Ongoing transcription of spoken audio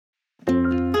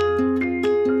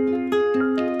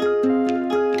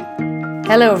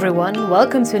Hello everyone,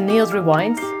 welcome to Niels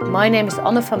Rewind. My name is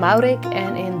Anne van Maurik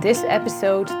and in this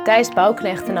episode Thijs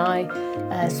Bouwknecht and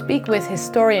I speak with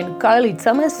historian Kylie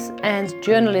Thomas and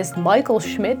journalist Michael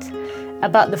Schmidt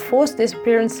about the forced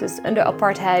disappearances under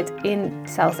apartheid in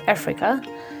South Africa.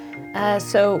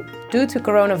 So due to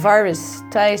coronavirus,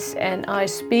 Thijs and I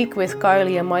speak with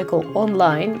Kylie and Michael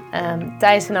online.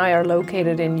 Thijs and I are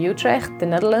located in Utrecht, the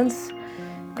Netherlands.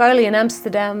 Kylie in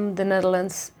Amsterdam, the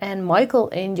Netherlands, and Michael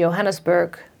in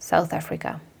Johannesburg, South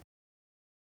Africa.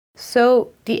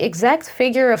 So, the exact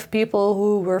figure of people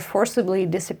who were forcibly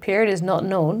disappeared is not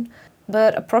known,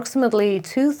 but approximately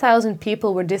 2,000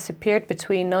 people were disappeared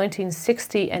between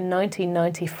 1960 and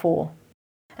 1994.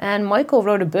 And Michael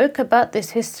wrote a book about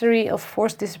this history of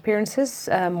forced disappearances.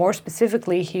 More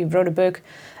specifically, he wrote a book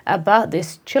about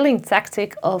this chilling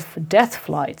tactic of death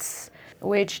flights,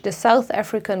 which the South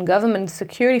African government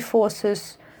security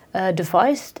forces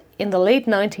devised in the late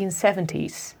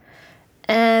 1970s.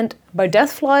 And by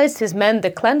death flights, this meant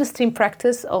the clandestine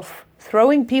practice of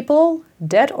throwing people,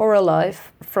 dead or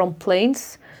alive, from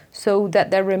planes so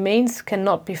that their remains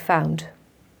cannot be found.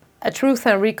 A Truth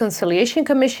and Reconciliation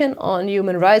Commission on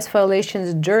human rights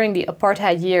violations during the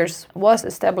apartheid years was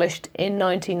established in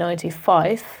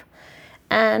 1995.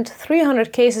 And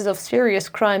 300 cases of serious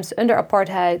crimes under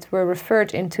apartheid were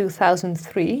referred in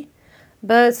 2003,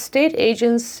 but state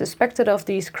agents suspected of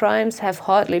these crimes have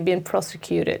hardly been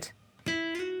prosecuted.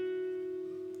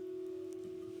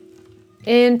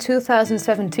 In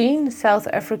 2017, South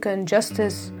African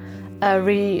justice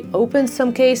reopened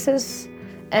some cases,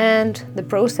 and the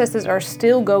processes are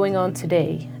still going on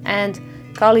today. And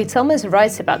Kylie Thomas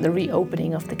writes about the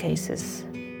reopening of the cases.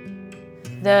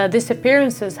 The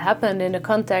disappearances happened in the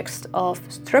context of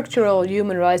structural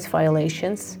human rights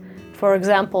violations. For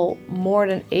example, more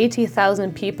than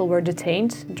 80,000 people were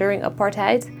detained during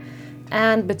apartheid,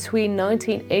 and between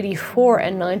 1984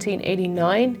 and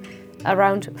 1989,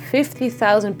 around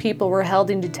 50,000 people were held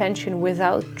in detention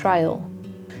without trial.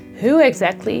 Who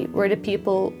exactly were the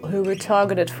people who were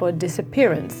targeted for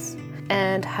disappearance?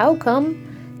 And how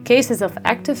come cases of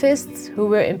activists who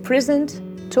were imprisoned,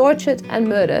 tortured and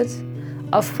murdered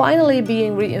are finally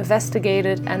being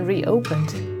reinvestigated and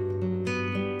reopened?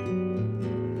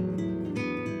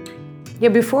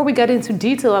 Before we get into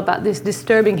detail about these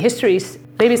disturbing histories,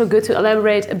 maybe it's good to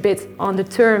elaborate a bit on the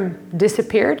term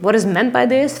disappeared. What is meant by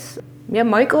this?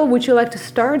 Michael, would you like to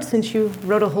start since you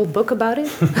wrote a whole book about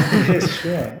it? Yes,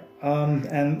 sure.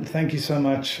 And thank you so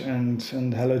much, and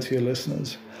hello to your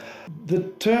listeners. The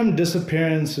term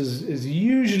disappearance is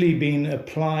usually being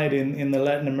applied in the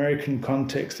Latin American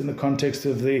context, in the context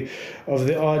of the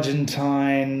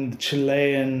Argentine,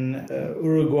 Chilean,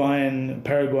 Uruguayan,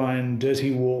 Paraguayan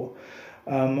dirty war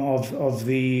of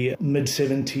the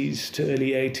mid-70s to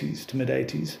early 80s to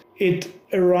mid-80s. It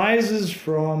arises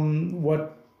from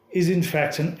what is in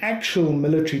fact an actual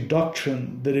military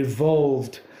doctrine that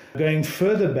evolved going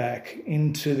further back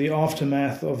into the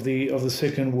aftermath of the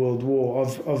Second World War,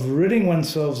 of ridding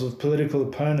oneself of political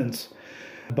opponents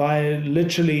by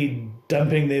literally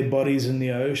dumping their bodies in the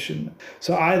ocean.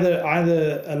 So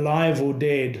either alive or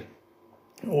dead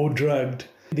or drugged.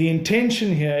 The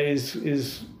intention here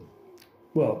is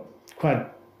well, quite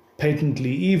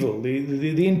patently evil.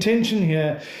 The intention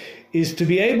here is to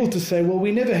be able to say, well,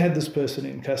 we never had this person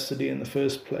in custody in the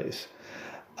first place.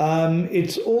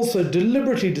 It's also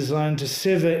deliberately designed to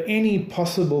sever any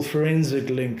possible forensic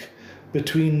link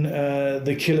between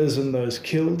the killers and those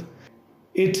killed.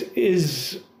 It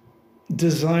is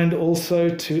designed also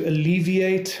to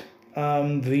alleviate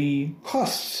the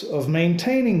costs of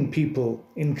maintaining people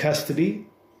in custody.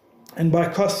 And by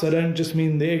costs, I don't just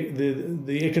mean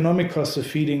the economic costs of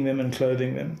feeding them and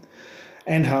clothing them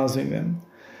and housing them,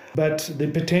 but the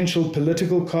potential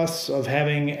political costs of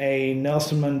having a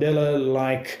Nelson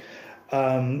Mandela-like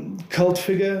cult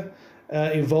figure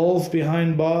evolve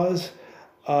behind bars,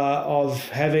 of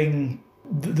having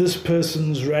this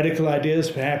person's radical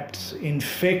ideas perhaps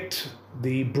infect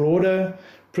the broader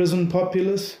prison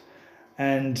populace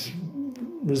and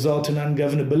result in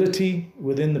ungovernability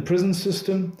within the prison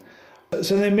system.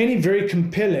 So there are many very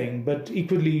compelling but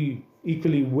equally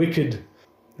wicked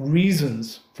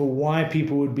reasons for why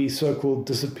people would be so-called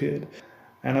disappeared.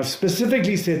 And I've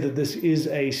specifically said that this is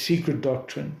a secret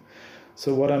doctrine.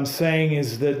 So what I'm saying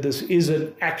is that this is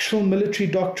an actual military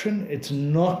doctrine. It's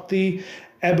not the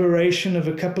aberration of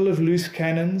a couple of loose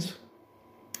cannons.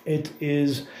 It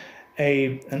is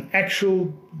an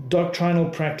actual doctrinal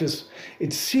practice.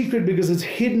 It's secret because it's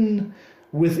hidden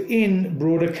within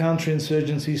broader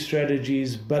counterinsurgency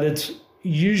strategies, but it's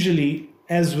usually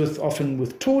as often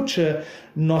with torture,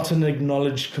 not an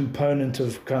acknowledged component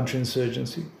of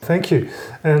counterinsurgency. Thank you.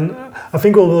 And I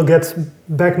think we'll get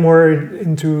back more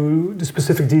into the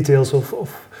specific details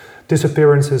of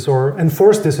disappearances or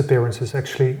enforced disappearances,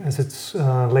 actually, as it's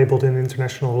labeled in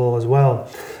international law as well.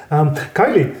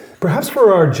 Kylie, perhaps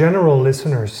for our general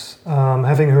listeners,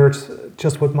 having heard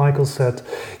just what Michael said,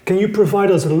 can you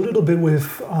provide us a little bit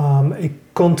with a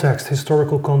context,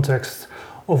 historical context,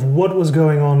 of what was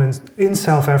going on in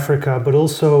South Africa, but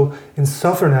also in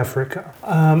Southern Africa?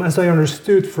 As I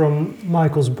understood from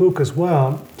Michael's book as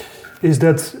well, is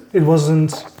that it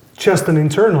wasn't just an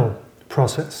internal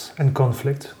process and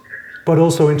conflict, but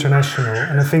also international.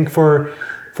 And I think for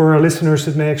our listeners,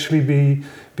 it may actually be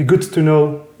good to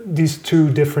know these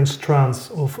two different strands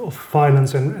of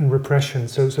violence and repression.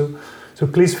 So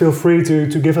please feel free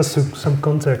to give us some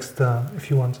context if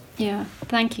you want. Yeah,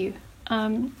 thank you.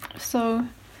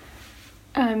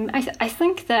 I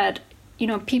think that,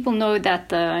 people know that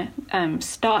the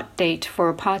start date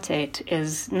for apartheid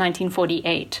is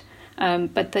 1948.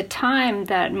 But the time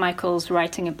that Michael's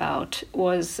writing about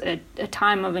was a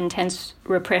time of intense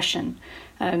repression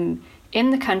in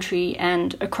the country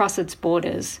and across its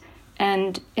borders.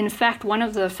 And in fact, one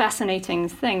of the fascinating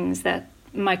things that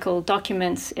Michael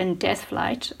documents in Death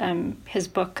Flight, his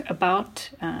book about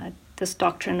this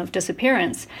doctrine of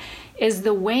disappearance, is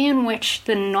the way in which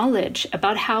the knowledge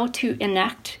about how to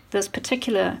enact this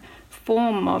particular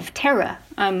form of terror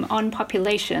on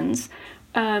populations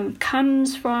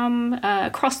comes from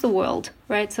across the world,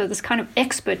 right? So this kind of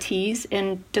expertise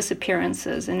in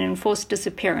disappearances and enforced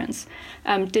disappearance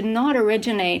did not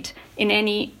originate in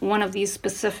any one of these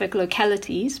specific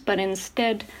localities, but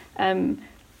instead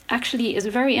actually is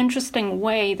a very interesting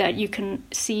way that you can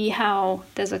see how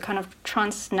there's a kind of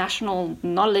transnational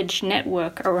knowledge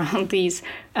network around these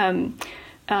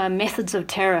methods of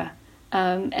terror.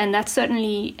 And that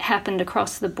certainly happened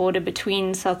across the border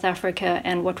between South Africa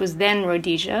and what was then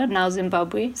Rhodesia, now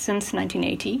Zimbabwe, since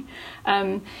 1980.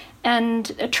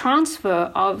 And a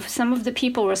transfer of some of the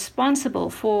people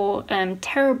responsible for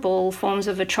terrible forms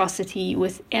of atrocity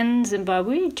within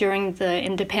Zimbabwe during the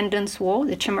independence war,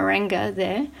 the Chimurenga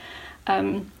there,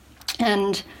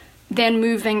 and then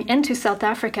moving into South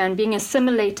Africa and being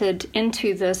assimilated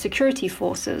into the security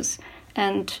forces.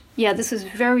 And yeah, this is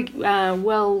very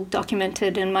well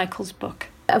documented in Michael's book.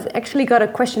 I've actually got a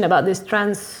question about this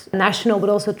transnational but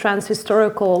also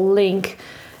transhistorical link,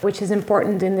 which is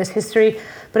important in this history.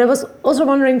 But I was also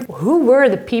wondering, who were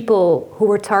the people who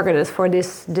were targeted for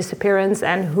this disappearance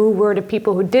and who were the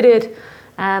people who did it?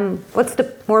 What's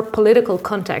the more political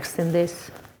context in this?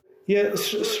 Yeah,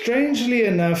 strangely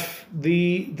enough,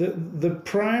 the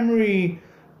primary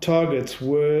targets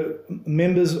were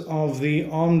members of the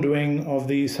armed wing of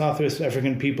the Southwest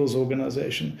African People's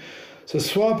Organization. So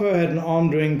SWAPO had an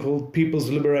armed wing called People's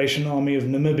Liberation Army of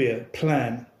Namibia,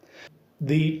 PLAN.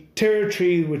 The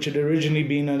territory, which had originally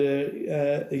been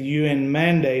under a UN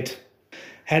mandate,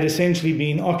 had essentially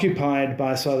been occupied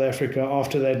by South Africa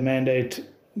after that mandate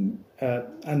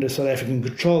under South African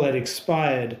control had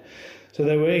expired. So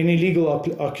they were in illegal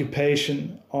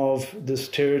occupation of this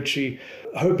territory,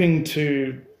 hoping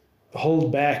to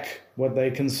hold back what they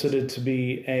considered to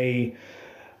be a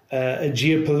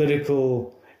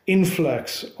geopolitical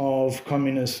influx of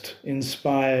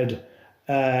communist-inspired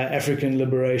African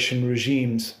liberation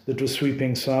regimes that were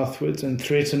sweeping southwards and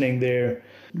threatening their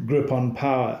grip on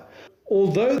power.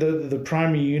 Although the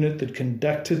primary unit that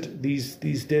conducted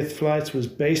these death flights was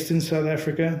based in South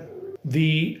Africa,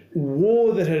 the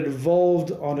war that had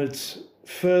evolved on its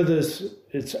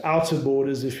outer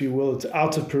borders, if you will, its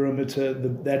outer perimeter,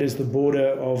 that is the border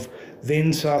of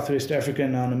then Southwest Africa,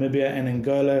 now Namibia and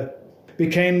Angola,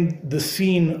 became the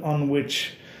scene on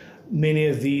which many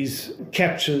of these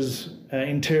captures,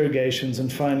 interrogations,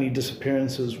 and finally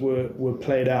disappearances were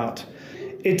played out.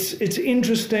 It's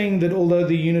interesting that although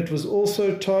the unit was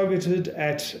also targeted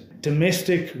at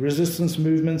domestic resistance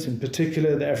movements, in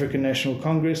particular the African National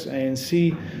Congress,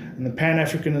 ANC, and the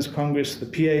Pan-Africanist Congress, the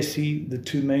PAC, the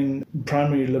two main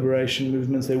primary liberation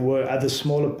movements, there were other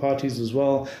smaller parties as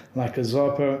well, like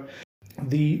ZAPU.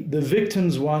 The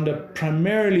victims wound up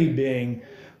primarily being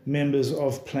members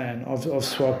of PLAN, of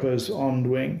SWAPO's armed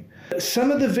wing. Some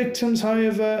of the victims,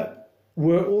 however,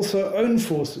 were also own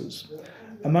forces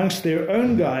amongst their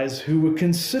own guys who were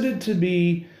considered to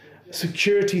be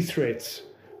security threats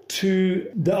to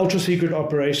the ultra-secret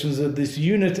operations that this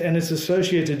unit and its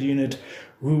associated unit,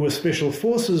 who were special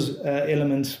forces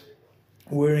elements,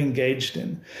 were engaged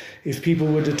in. If people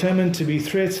were determined to be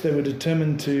threats, they were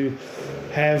determined to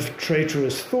have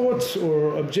traitorous thoughts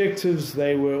or objectives,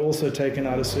 they were also taken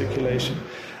out of circulation.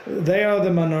 They are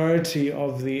the minority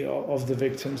of the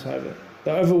victims, however.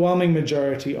 The overwhelming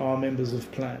majority are members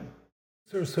of Plan.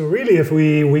 So really, if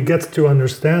we get to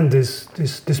understand this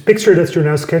picture that you're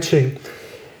now sketching,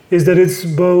 is that it's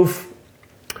both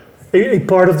a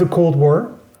part of the Cold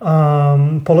War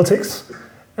politics,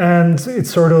 and it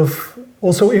sort of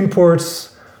also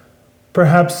imports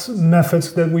perhaps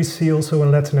methods that we see also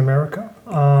in Latin America,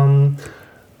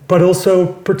 but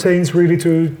also pertains really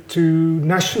to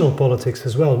national politics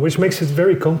as well, which makes it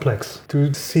very complex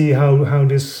to see how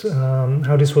this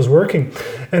was working.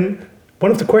 And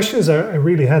one of the questions I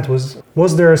really had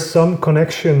was there some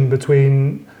connection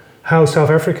between how South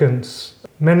Africans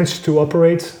managed to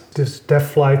operate this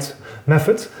death flight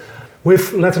method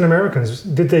with Latin Americans?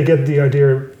 Did they get the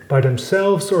idea by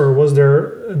themselves, or was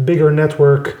there a bigger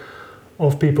network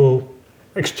of people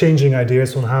exchanging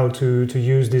ideas on how to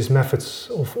use these methods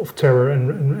of terror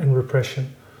and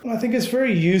repression? I think it's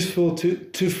very useful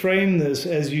to frame this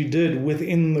as you did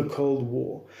within the Cold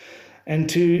War, and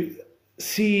to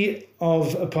see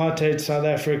of apartheid South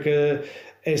Africa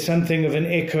as something of an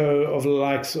echo of the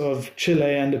likes of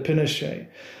Chile under Pinochet,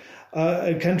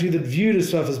 a country that viewed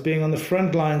itself as being on the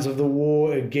front lines of the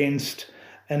war against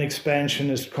an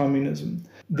expansionist communism.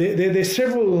 There's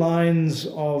several lines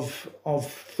of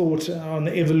thought on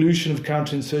the evolution of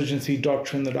counterinsurgency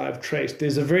doctrine that I've traced.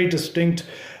 There's a very distinct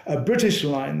British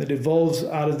line that evolves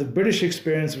out of the British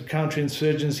experience of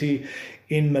counterinsurgency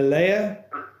in Malaya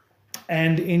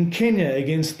and in Kenya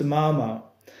against the Mau Mau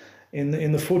in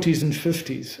the 40s and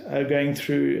 50s, going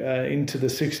through into the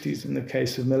 60s in the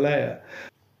case of Malaya.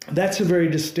 That's a very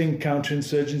distinct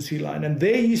counterinsurgency line. And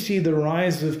there you see the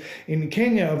rise in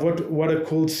Kenya of what are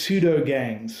called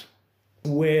pseudo-gangs,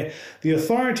 where the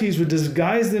authorities would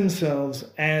disguise themselves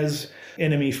as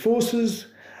enemy forces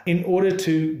in order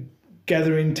to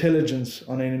gather intelligence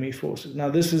on enemy forces. Now,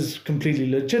 this is completely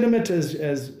legitimate,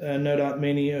 as no doubt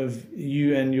many of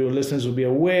you and your listeners will be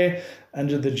aware,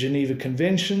 under the Geneva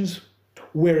Conventions.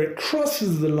 Where it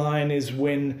crosses the line is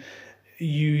when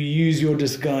you use your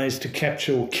disguise to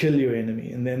capture or kill your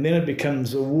enemy, and then it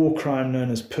becomes a war crime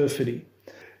known as perfidy.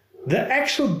 The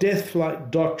actual death flight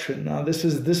doctrine, now this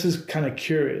is kind of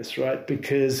curious, right?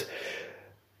 Because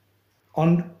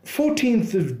on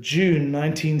 14th of June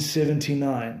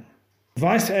 1979,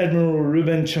 Vice Admiral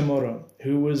Ruben Chamorro,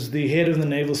 who was the head of the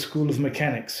Naval School of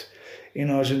Mechanics in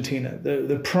Argentina,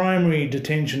 the primary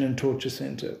detention and torture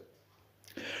center,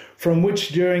 from which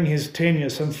during his tenure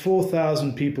some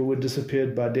 4,000 people were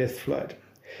disappeared by death flight.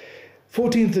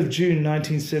 14th of June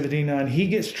 1979, he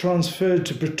gets transferred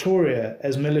to Pretoria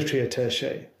as military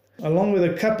attaché, along with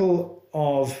a couple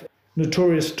of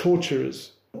notorious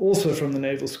torturers, also from the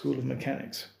Naval School of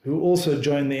Mechanics, who also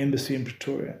joined the embassy in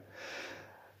Pretoria.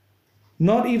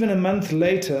 Not even a month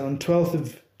later, on 12th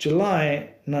of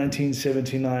July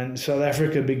 1979, South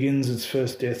Africa begins its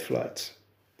first death flights.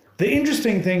 The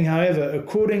interesting thing, however,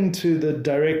 according to the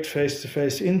direct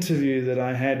face-to-face interview that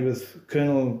I had with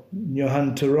Colonel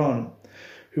Johan Theron,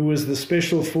 who was the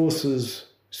Special Forces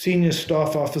Senior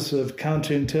Staff Officer of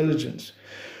Counterintelligence,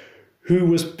 who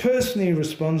was personally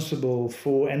responsible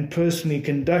for and personally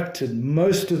conducted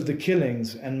most of the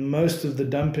killings and most of the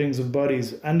dumpings of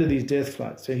bodies under these death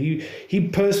flights. So he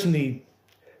personally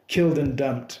killed and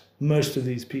dumped most of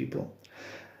these people.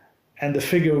 And the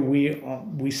figure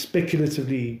we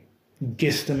speculatively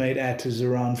guesstimate at is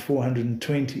around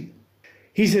 420.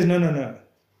 He says, no.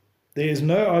 There is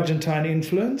no Argentine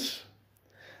influence.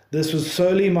 This was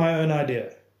solely my own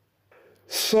idea.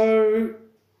 So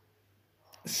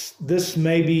this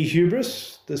may be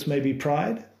hubris, this may be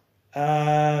pride.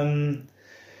 There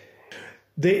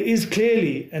is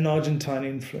clearly an Argentine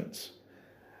influence.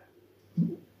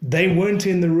 They weren't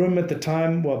in the room at the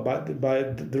time, well, by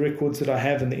the records that I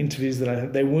have and the interviews that I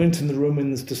have, they weren't in the room when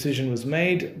this decision was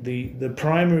made. The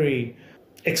primary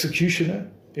executioner,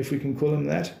 if we can call him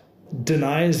that,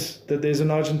 denies that there's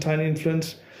an Argentine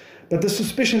influence, but the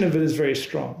suspicion of it is very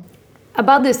strong.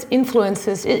 About these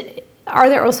influences, are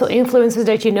there also influences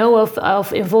that you know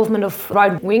of involvement of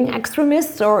right-wing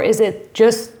extremists, or is it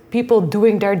just people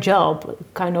doing their job,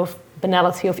 kind of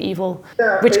banality of evil,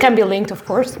 which can be linked, of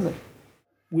course, but...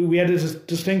 We had a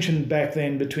distinction back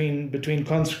then between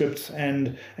conscripts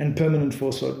and permanent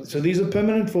force soldiers. So these are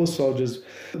permanent force soldiers.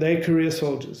 They're career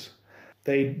soldiers.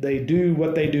 They do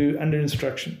what they do under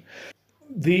instruction.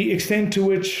 The extent to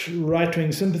which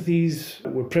right-wing sympathies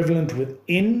were prevalent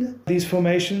within these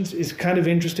formations is kind of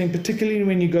interesting, particularly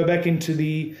when you go back into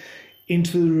the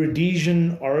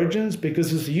Rhodesian origins,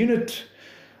 because this unit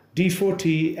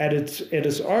D40 at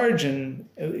its origin,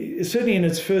 certainly in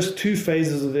its first 2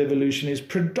 phases of evolution, is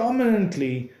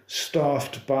predominantly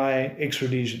staffed by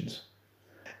ex-Rhodesians.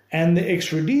 And the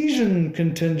ex-Rhodesian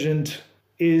contingent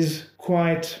is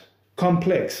quite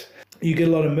complex. You get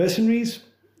a lot of mercenaries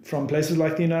from places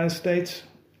like the United States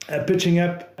pitching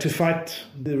up to fight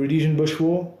the Rhodesian Bush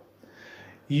War.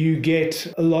 You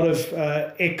get a lot of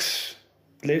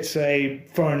let's say,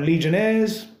 foreign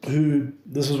legionnaires who,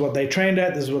 this is what they trained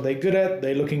at, this is what they're good at,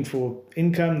 they're looking for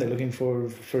income, they're looking for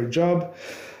a job.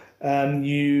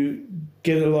 You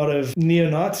get a lot of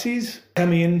neo-Nazis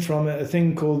coming in from a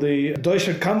thing called the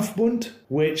Deutscher Kampfbund,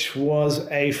 which was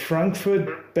a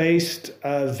Frankfurt-based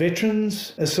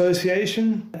veterans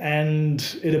association. And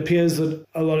it appears that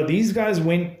a lot of these guys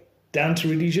went down to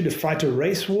Rhodesia to fight a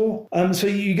race war. So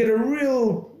you get a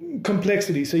real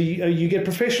complexity. So you get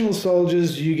professional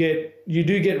soldiers, you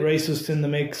do get racists in the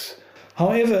mix.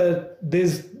 However,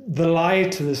 there's the lie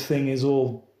to this thing is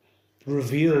all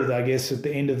revealed, I guess, at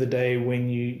the end of the day when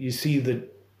you see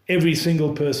that every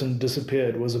single person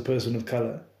disappeared was a person of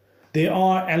color. There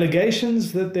are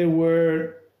allegations that there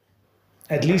were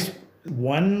at least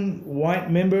one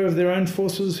white member of their own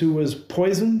forces who was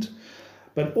poisoned,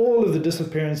 but all of the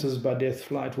disappearances by death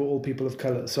flight were all people of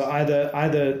color. So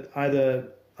either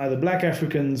black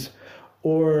Africans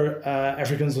or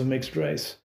Africans of mixed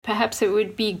race. Perhaps it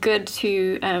would be good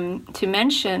to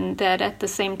mention that at the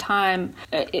same time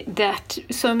that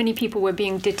so many people were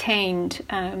being detained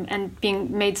and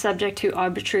being made subject to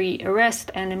arbitrary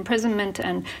arrest and imprisonment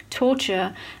and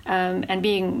torture and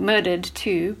being murdered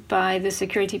too by the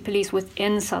security police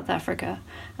within South Africa.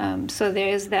 So there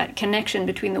is that connection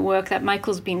between the work that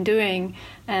Michael's been doing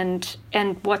and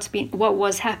what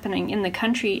was happening in the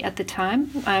country at the time,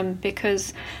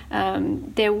 because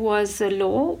there was a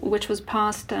law which was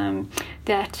passed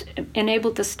that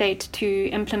enabled the state to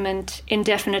implement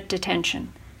indefinite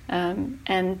detention.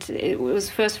 And it was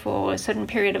first for a certain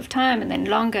period of time and then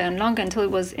longer and longer until it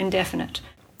was indefinite.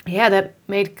 Yeah, that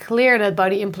made clear that by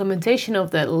the implementation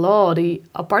of that law, the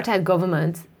apartheid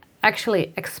government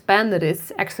actually expanded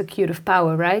its executive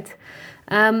power, right?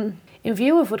 In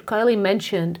view of what Kylie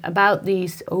mentioned about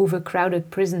these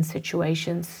overcrowded prison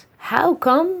situations, how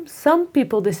come some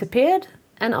people disappeared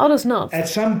and others not? At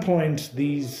some point,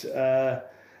 the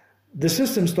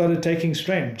system started taking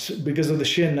strain because of the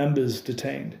sheer numbers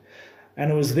detained.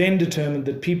 And it was then determined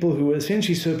that people who were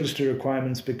essentially surplus to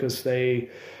requirements because they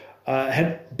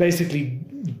had basically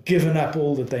given up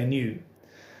all that they knew,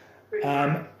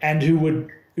 and who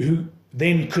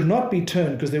then could not be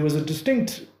turned because there was a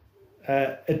distinct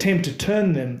attempt to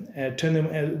turn them.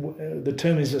 The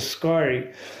term is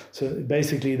askari. So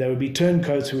basically, they would be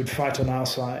turncoats who would fight on our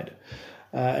side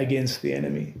against the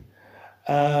enemy.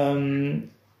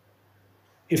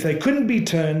 If they couldn't be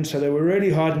turned, so they were really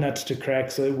hard nuts to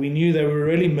crack, so we knew they were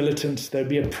really militant, there'd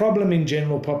be a problem in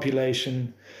general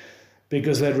population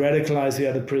because they'd radicalize the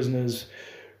other prisoners.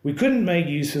 We couldn't make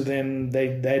use of them.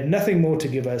 They had nothing more to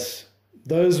give us.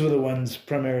 Those were the ones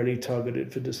primarily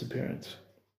targeted for disappearance.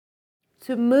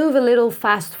 To move a little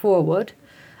fast forward,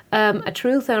 a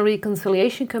Truth and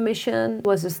Reconciliation Commission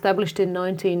was established in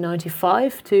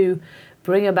 1995 to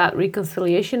bring about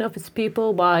reconciliation of its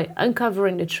people by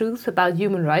uncovering the truth about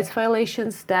human rights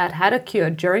violations that had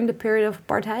occurred during the period of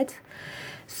apartheid.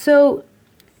 So,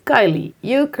 Kylie,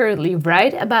 you currently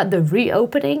write about the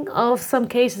reopening of some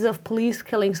cases of police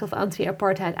killings of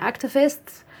anti-apartheid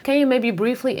activists. Can you maybe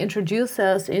briefly introduce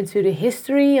us into the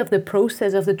history of the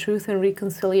process of the Truth and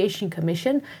Reconciliation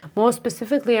Commission? More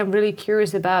specifically, I'm really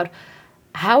curious about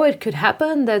how it could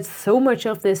happen that so much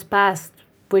of this past,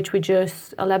 which we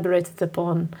just elaborated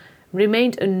upon,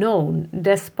 remained unknown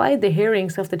despite the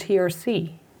hearings of the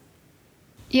TRC.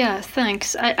 Yeah,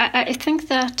 thanks. I think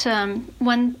that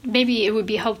maybe it would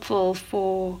be helpful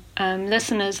for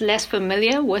listeners less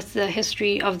familiar with the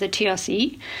history of the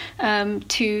TRC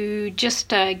to just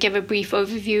give a brief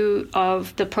overview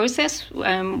of the process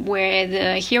where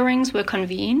the hearings were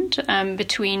convened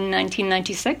between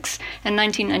 1996 and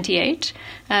 1998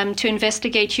 to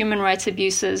investigate human rights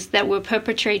abuses that were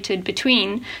perpetrated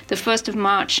between the 1st of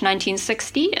March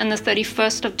 1960 and the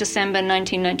 31st of December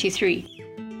 1993.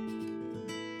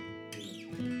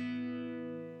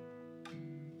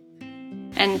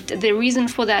 And the reason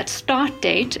for that start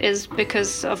date is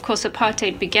because, of course,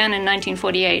 apartheid began in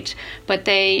 1948, but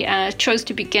they chose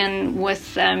to begin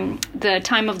with the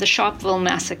time of the Sharpeville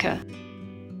massacre.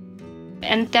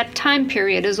 And that time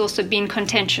period has also been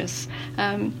contentious.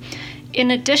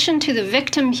 In addition to the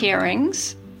victim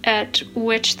hearings, at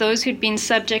which those who'd been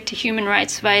subject to human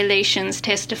rights violations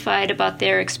testified about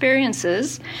their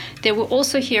experiences, there were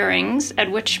also hearings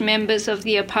at which members of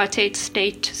the apartheid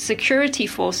state security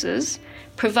forces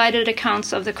provided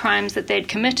accounts of the crimes that they'd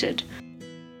committed.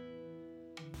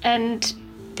 And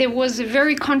there was a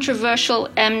very controversial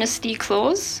amnesty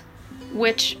clause,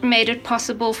 which made it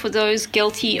possible for those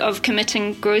guilty of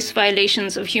committing gross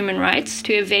violations of human rights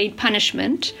to evade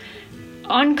punishment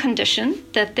on condition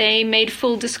that they made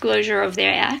full disclosure of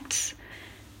their acts.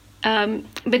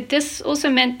 But this also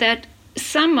meant that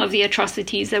some of the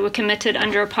atrocities that were committed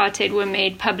under apartheid were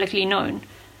made publicly known.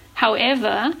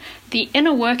 However, the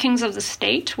inner workings of the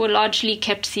state were largely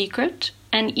kept secret,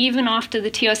 and even after the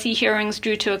TRC hearings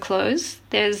drew to a close,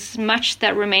 there's much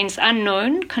that remains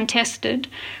unknown, contested,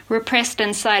 repressed,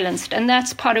 and silenced. And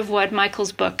that's part of what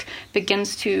Michael's book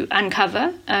begins to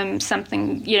uncover,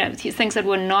 things that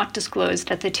were not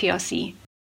disclosed at the TRC.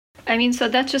 So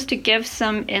that's just to give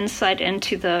some insight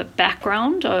into the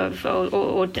background of,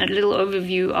 or a little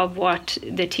overview of what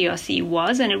the TRC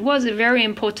was. And it was a very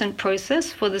important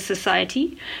process for the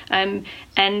society. And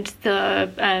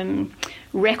the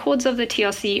records of the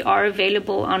TRC are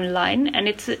available online, and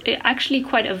it's actually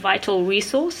quite a vital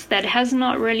resource that has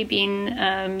not really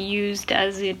been used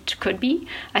as it could be.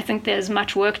 I think there's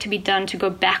much work to be done to go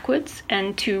backwards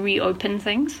and to reopen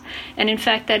things. And in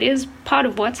fact, that is part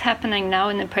of what's happening now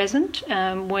in the present,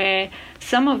 where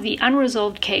some of the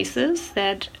unresolved cases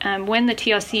that when the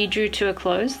TRC drew to a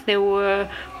close, there were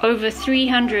over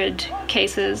 300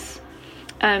 cases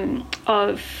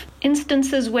of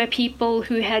instances where people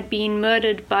who had been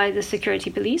murdered by the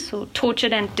security police or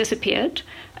tortured and disappeared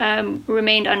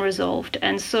remained unresolved.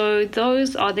 And so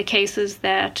those are the cases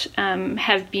that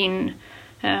have been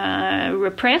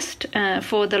repressed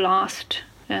for the last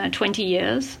 20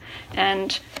 years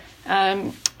and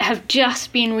have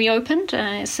just been reopened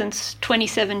since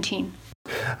 2017.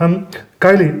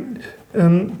 Kylie,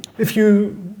 if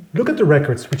you look at the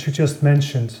records which you just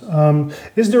mentioned,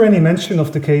 is there any mention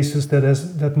of the cases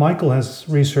that Michael has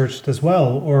researched as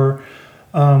well, or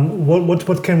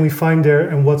what can we find there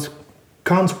and what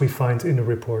can't we find in the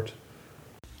report?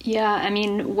 Yeah,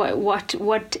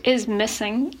 what is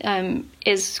missing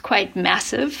is quite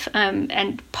massive,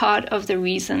 and part of the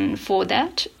reason for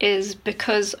that is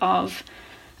because of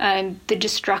the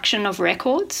destruction of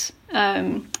records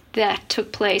that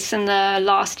took place in the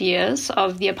last years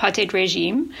of the apartheid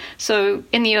regime. So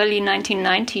in the early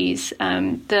 1990s,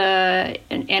 the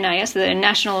NIS, the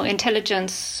National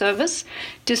Intelligence Service,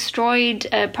 destroyed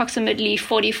approximately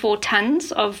 44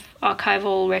 tons of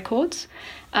archival records.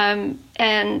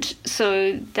 And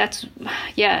so that's,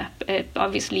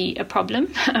 obviously a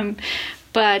problem.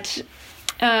 But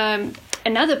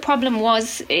another problem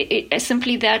was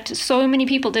simply that so many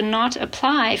people did not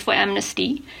apply for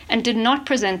amnesty and did not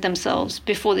present themselves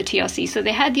before the TRC. So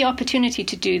they had the opportunity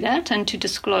to do that and to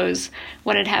disclose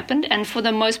what had happened. And for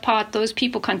the most part, those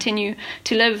people continue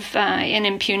to live in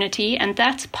impunity. And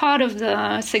that's part of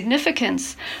the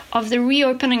significance of the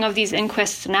reopening of these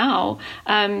inquests now,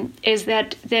 is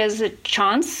that there's a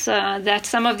chance that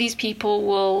some of these people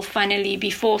will finally be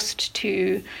forced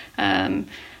to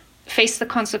face the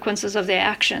consequences of their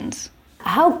actions.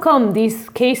 How come these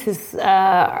cases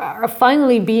are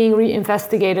finally being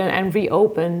reinvestigated and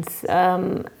reopened?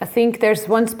 I think there's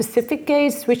one specific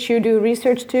case which you do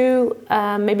research to.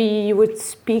 Maybe you would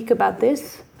speak about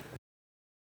this?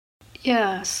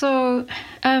 Yeah, so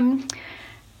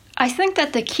I think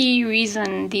that the key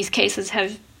reason these cases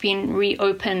have been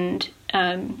reopened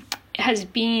has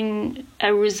been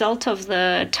a result of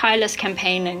the tireless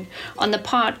campaigning on the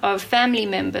part of family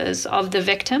members of the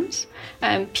victims,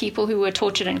 people who were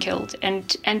tortured and killed.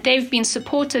 And they've been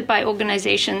supported by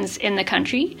organizations in the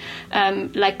country,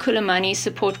 like Khulumani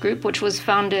Support Group, which was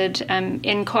founded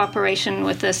in cooperation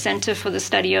with the Center for the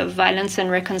Study of Violence and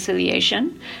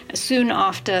Reconciliation, soon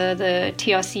after the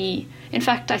TRC. In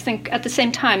fact, I think at the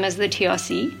same time as the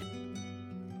TRC.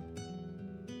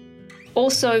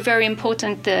 Also very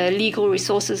important, the Legal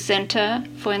Resources Center,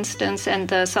 for instance, and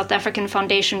the South African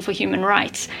Foundation for Human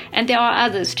Rights. And there are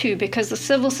others too, because the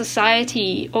civil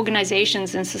society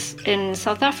organizations in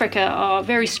South Africa are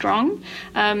very strong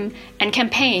and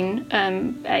campaign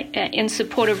in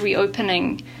support of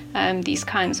reopening these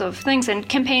kinds of things, and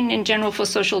campaign in general for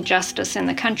social justice in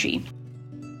the country.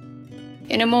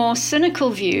 In a more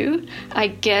cynical view, I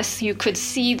guess you could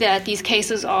see that these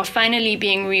cases are finally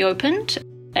being reopened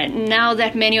now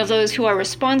that many of those who are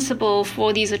responsible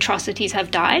for these atrocities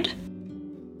have died.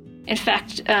 In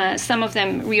fact, some of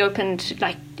them reopened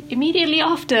immediately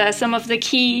after some of the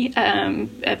key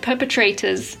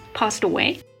perpetrators passed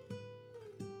away.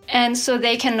 And so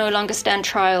they can no longer stand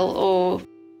trial, or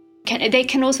they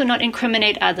can also not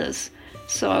incriminate others.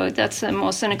 So that's a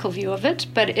more cynical view of it,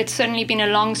 but it's certainly been a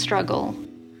long struggle.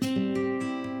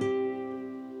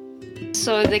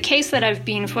 So the case that I've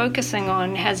been focusing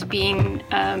on has been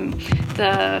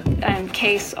the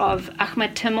case of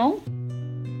Ahmed Timol,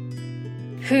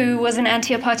 who was an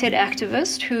anti-apartheid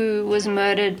activist who was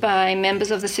murdered by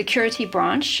members of the security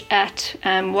branch at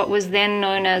what was then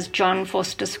known as John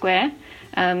Vorster Square,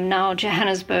 now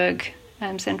Johannesburg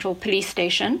Central Police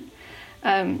Station.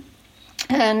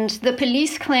 And the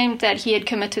police claimed that he had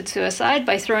committed suicide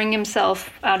by throwing himself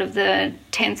out of the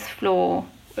 10th floor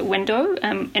window,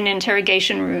 an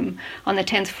interrogation room on the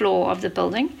 10th floor of the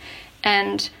building.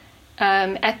 And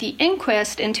at the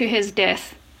inquest into his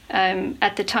death,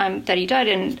 at the time that he died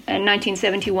in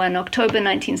 1971, October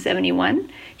 1971,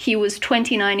 he was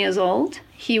 29 years old.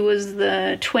 He was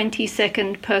the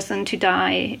 22nd person to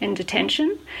die in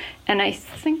detention. And I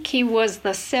think he was the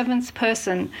 7th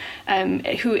person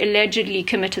who allegedly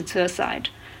committed suicide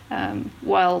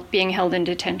while being held in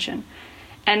detention.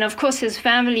 And of course, his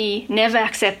family never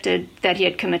accepted that he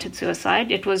had committed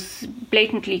suicide. It was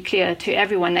blatantly clear to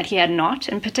everyone that he had not,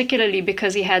 and particularly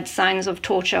because he had signs of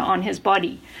torture on his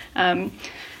body. So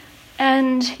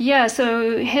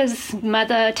his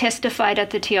mother testified at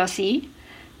the TRC,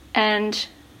 and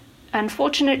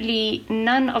unfortunately,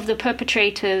 none of the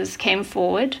perpetrators came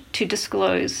forward to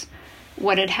disclose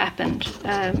what had happened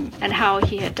and how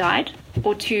he had died,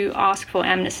 or to ask for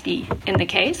amnesty in the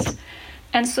case.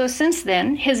 And so since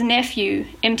then, his nephew,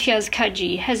 Imtiaz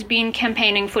Kaji, has been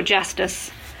campaigning for justice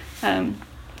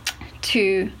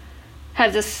to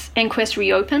have this inquest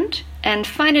reopened. And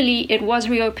finally, it was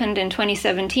reopened in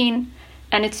 2017,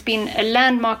 and it's been a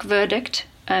landmark verdict.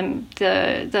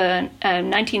 The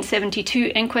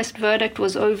 1972 inquest verdict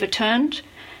was overturned,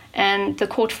 and the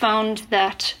court found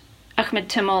that Ahmed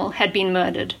Timol had been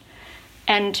murdered,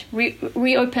 and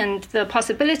reopened the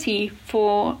possibility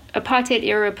for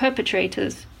apartheid-era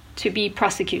perpetrators to be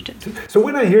prosecuted. So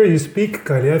when I hear you speak,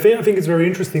 Kylie, I think it's very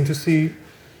interesting to see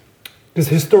this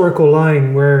historical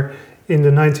line where in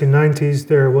the 1990s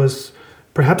there was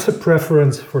perhaps a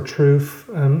preference for truth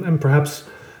and perhaps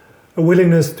a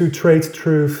willingness to trade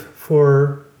truth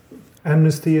for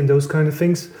amnesty and those kind of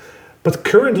things. But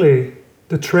currently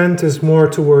the trend is more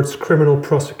towards criminal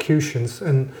prosecutions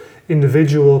and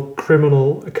individual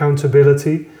criminal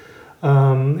accountability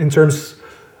in terms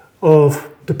of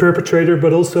the perpetrator,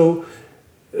 but also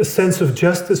a sense of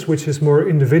justice which is more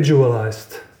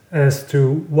individualized as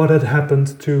to what had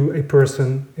happened to a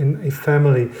person in a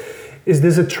family. Is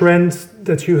this a trend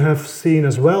that you have seen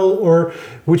as well, or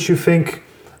would you think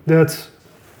that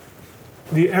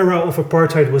the era of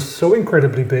apartheid was so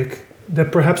incredibly big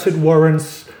that perhaps it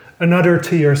warrants another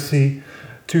TRC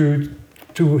to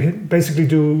basically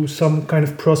do some kind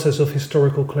of process of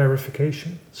historical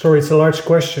clarification? Sorry, it's a large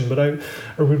question, but I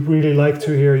would really like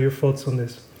to hear your thoughts on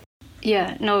this.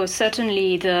 Yeah, no,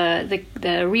 certainly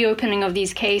the reopening of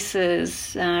these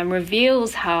cases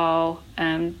reveals how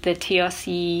the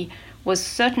TRC was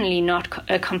certainly not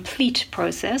a complete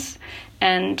process,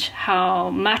 and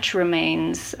how much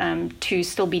remains to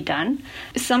still be done.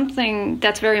 Something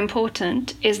that's very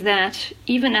important is that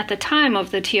even at the time of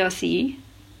the TRC,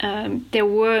 there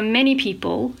were many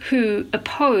people who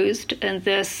opposed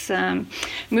this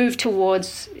move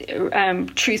towards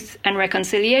truth and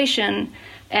reconciliation,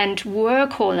 and were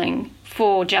calling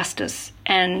for justice.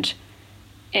 And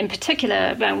in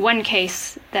particular, one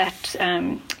case that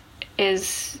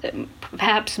is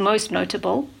perhaps most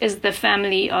notable is the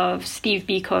family of Steve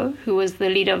Biko, who was the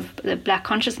leader of the Black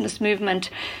Consciousness Movement,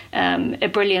 a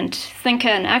brilliant thinker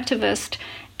and activist.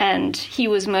 And he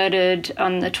was murdered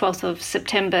on the 12th of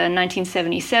September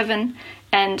 1977.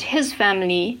 And his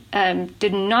family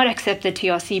did not accept the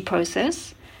TRC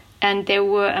process. And there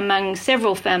were among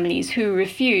several families who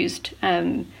refused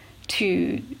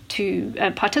to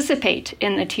participate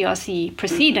in the TRC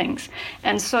proceedings.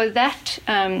 And so that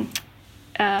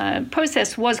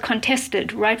process was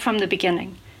contested right from the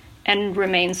beginning, and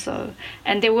remains so.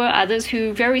 And there were others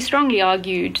who very strongly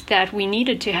argued that we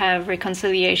needed to have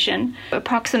reconciliation.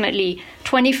 Approximately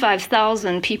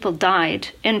 25,000 people died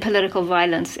in political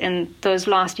violence in those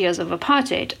last years of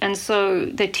apartheid. And so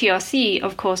the TRC,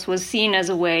 of course, was seen as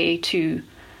a way to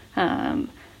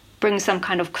bring some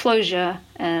kind of closure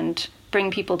and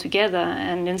bring people together.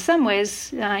 And in some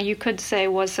ways, you could say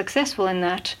was successful in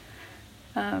that.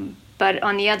 But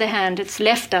on the other hand, it's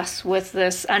left us with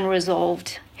this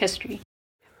unresolved history.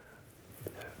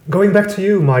 Going back to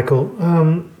you, Michael,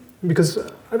 because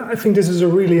I think this is a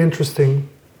really interesting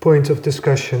point of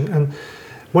discussion. And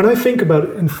When I think about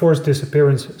enforced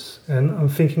disappearances, and I'm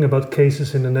thinking about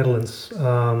cases in the Netherlands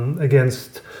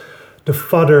against the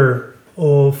father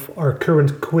of our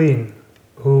current queen,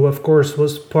 who of course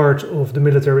was part of the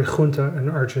military junta in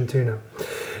Argentina.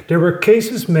 There were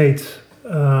cases made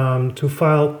to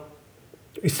file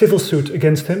a civil suit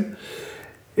against him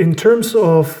in terms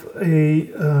of a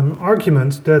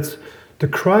argument that the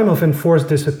crime of enforced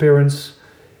disappearance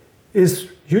is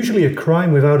usually a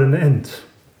crime without an end.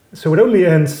 So it only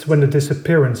ends when the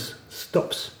disappearance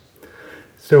stops.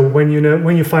 So when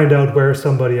you find out where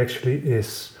somebody actually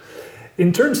is.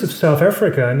 In terms of South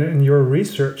Africa and in your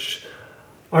research,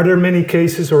 are there many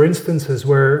cases or instances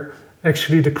where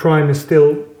actually the crime is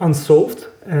still unsolved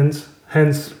and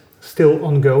hence still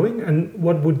ongoing? And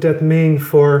what would that mean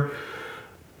for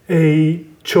a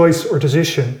choice or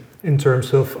decision in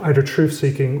terms of either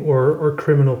truth-seeking or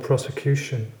criminal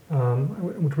prosecution? I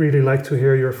would really like to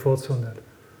hear your thoughts on that.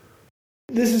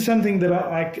 This is something that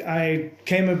I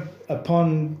came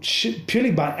upon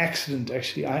purely by accident,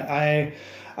 actually.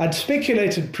 I'd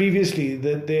speculated previously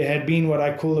that there had been what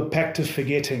I call a pact of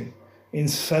forgetting in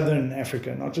southern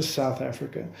Africa, not just South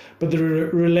Africa, but they're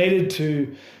related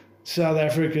to South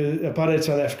Africa, apartheid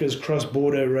South Africa's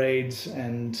cross-border raids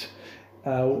and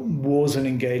wars and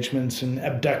engagements and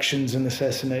abductions and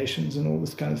assassinations and all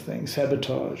this kind of thing,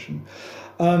 sabotage.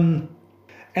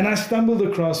 And I stumbled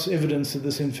across evidence that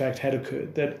this in fact had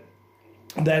occurred,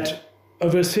 that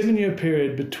over a 7-year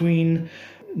period between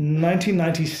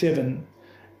 1997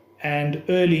 and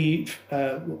early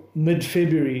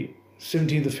mid-February,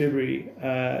 17th of February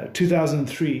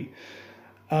 2003,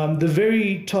 the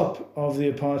very top of the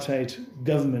apartheid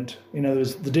government, in other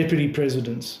words, the deputy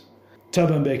presidents,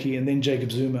 Thabo Mbeki and then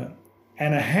Jacob Zuma,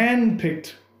 and a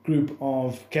hand-picked group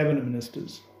of cabinet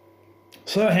ministers,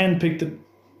 so hand-picked that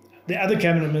the other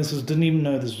cabinet ministers didn't even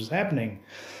know this was happening,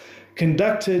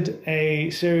 conducted a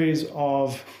series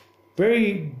of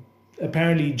very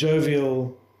apparently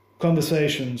jovial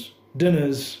conversations,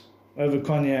 dinners over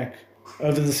cognac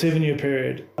over the 7-year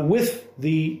period with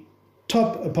the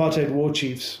top apartheid war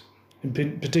chiefs,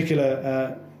 in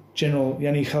particular General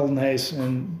Jannie Geldenhuys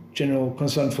and General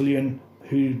Constant Viljoen,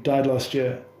 who died last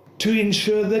year, to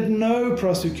ensure that no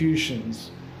prosecutions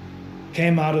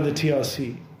came out of the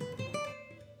TRC.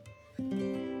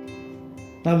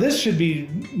 Now, this should be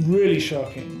really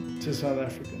shocking to South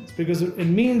Africans because it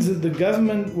means that the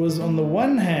government was, on the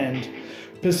one hand,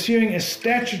 pursuing a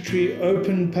statutory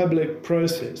open public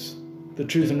process, the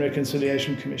Truth and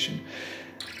Reconciliation Commission,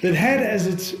 that had as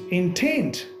its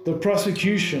intent the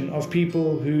prosecution of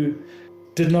people who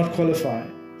did not qualify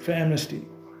for amnesty,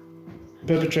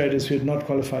 perpetrators who had not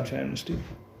qualified for amnesty.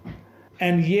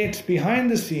 And yet, behind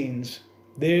the scenes,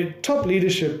 their top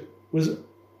leadership was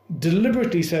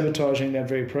deliberately sabotaging that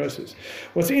very process.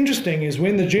 What's interesting is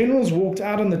when the generals walked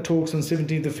out on the talks on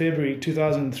 17th of February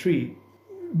 2003,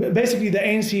 basically the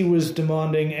ANC was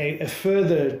demanding a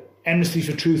further amnesty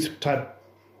for truth type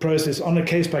process on a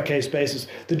case-by-case basis.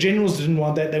 The generals didn't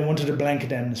want that. They wanted a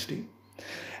blanket amnesty,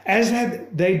 as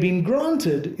had they been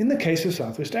granted in the case of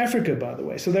Southwest Africa, by the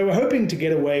way. So they were hoping to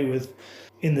get away with,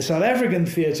 in the South African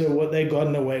theatre, what they'd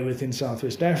gotten away with in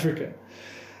Southwest Africa.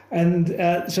 And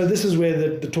so this is where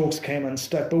the talks came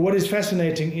unstuck. But what is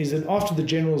fascinating is that after the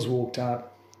generals walked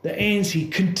out, the ANC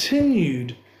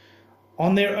continued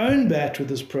on their own bat with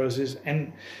this process,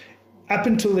 and up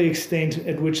until the extent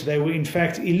at which they were in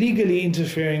fact illegally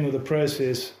interfering with the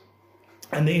process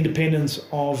and the independence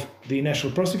of the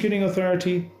National Prosecuting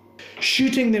Authority,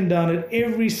 shooting them down at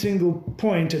every single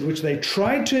point at which they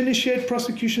tried to initiate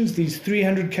prosecutions, these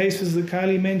 300 cases that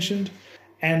Kylie mentioned.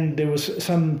 And there was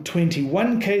some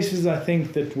 21 cases, I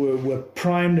think, that were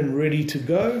primed and ready to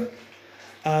go.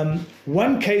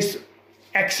 One case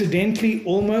accidentally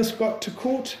almost got to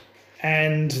court,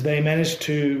 and they managed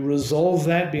to resolve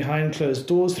that behind closed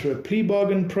doors through a plea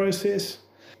bargain process.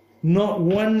 Not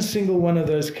one single one of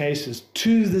those cases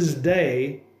to this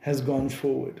day has gone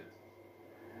forward.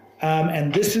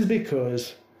 And this is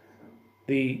because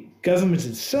the government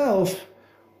itself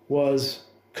was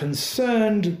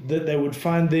concerned that they would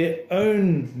find their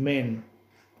own men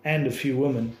and a few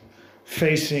women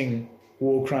facing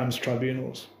war crimes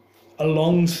tribunals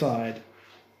alongside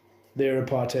their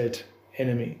apartheid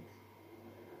enemy.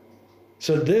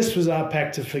 So this was our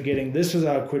pact of forgetting. This is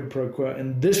our quid pro quo,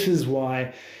 and this is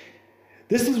why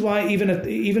even at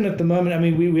the moment, I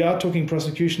mean, we are talking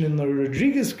prosecution in the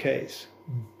Rodriguez case,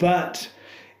 but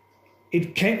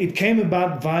it came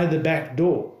about via the back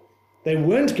door. They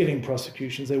weren't getting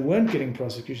prosecutions. So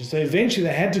eventually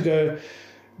they had to go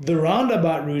the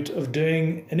roundabout route of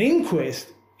doing an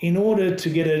inquest in order to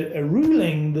get a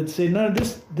ruling that said, no,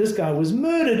 this guy was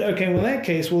murdered. Okay, well, in that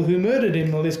case, well, who murdered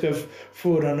him? Well, let's go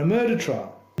forward on a murder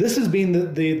trial. This has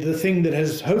been the thing that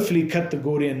has hopefully cut the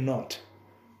Gordian knot.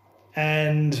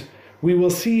 And we will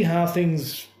see how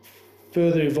things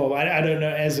further evolve. I don't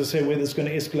know, as I say, whether it's going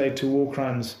to escalate to war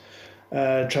crimes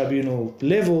tribunal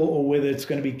level or whether it's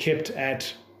going to be kept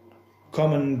at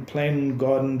common, plain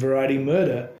garden variety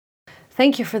murder.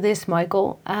 Thank you for this,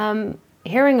 Michael.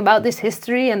 Hearing about this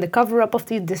history and the cover-up of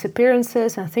these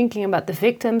disappearances and thinking about the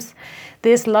victims,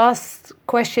 this last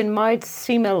question might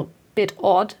seem a bit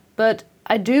odd, but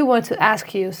I do want to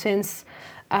ask you, since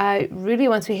I really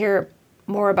want to hear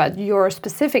more about your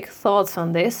specific thoughts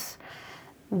on this.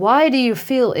 Why do you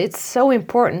feel it's so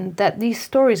important that these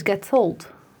stories get told?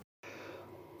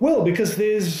 Well, because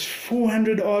there's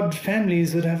 400 odd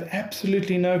families that have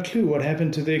absolutely no clue what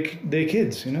happened to their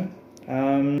kids, you know.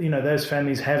 Those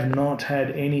families have not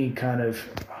had any kind of,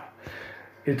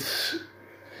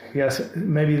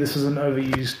 maybe this is an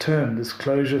overused term, this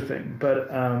closure thing, but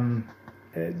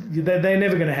they're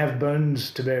never going to have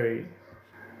bones to bury,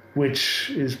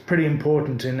 which is pretty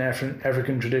important in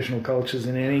African traditional cultures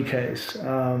in any case.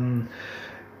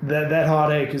 That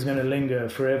heartache is going to linger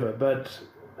forever, but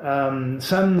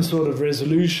some sort of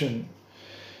resolution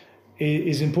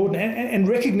is important, and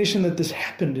recognition that this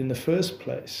happened in the first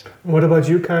place. What about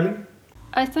you, Kylie?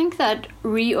 I think that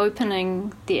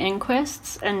reopening the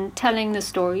inquests and telling the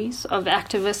stories of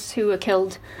activists who were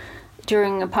killed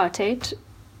during apartheid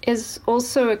is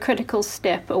also a critical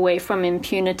step away from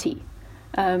impunity,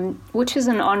 which is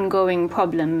an ongoing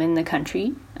problem in the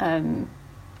country,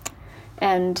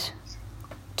 and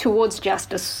towards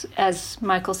justice, as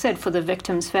Michael said, for the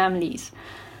victims' families.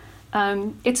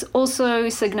 It's also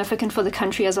significant for the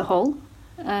country as a whole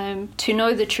to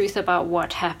know the truth about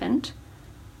what happened.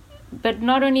 But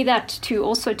not only that,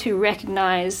 to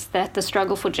recognize that the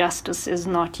struggle for justice is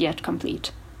not yet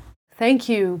complete. Thank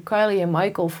you, Kylie and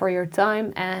Michael, for your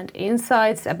time and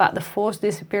insights about the forced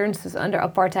disappearances under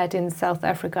apartheid in South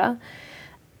Africa.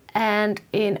 And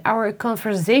in our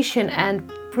conversation and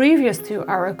previous to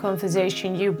our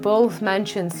conversation, you both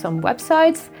mentioned some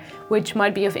websites which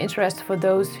might be of interest for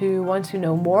those who want to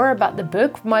know more about the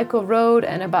book Michael wrote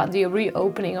and about the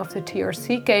reopening of the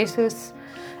TRC cases.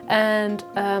 And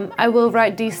I will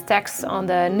write these texts on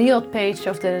the NIOD page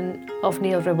of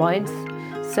NIOD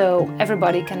Rewinds, so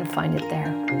everybody can find it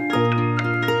there.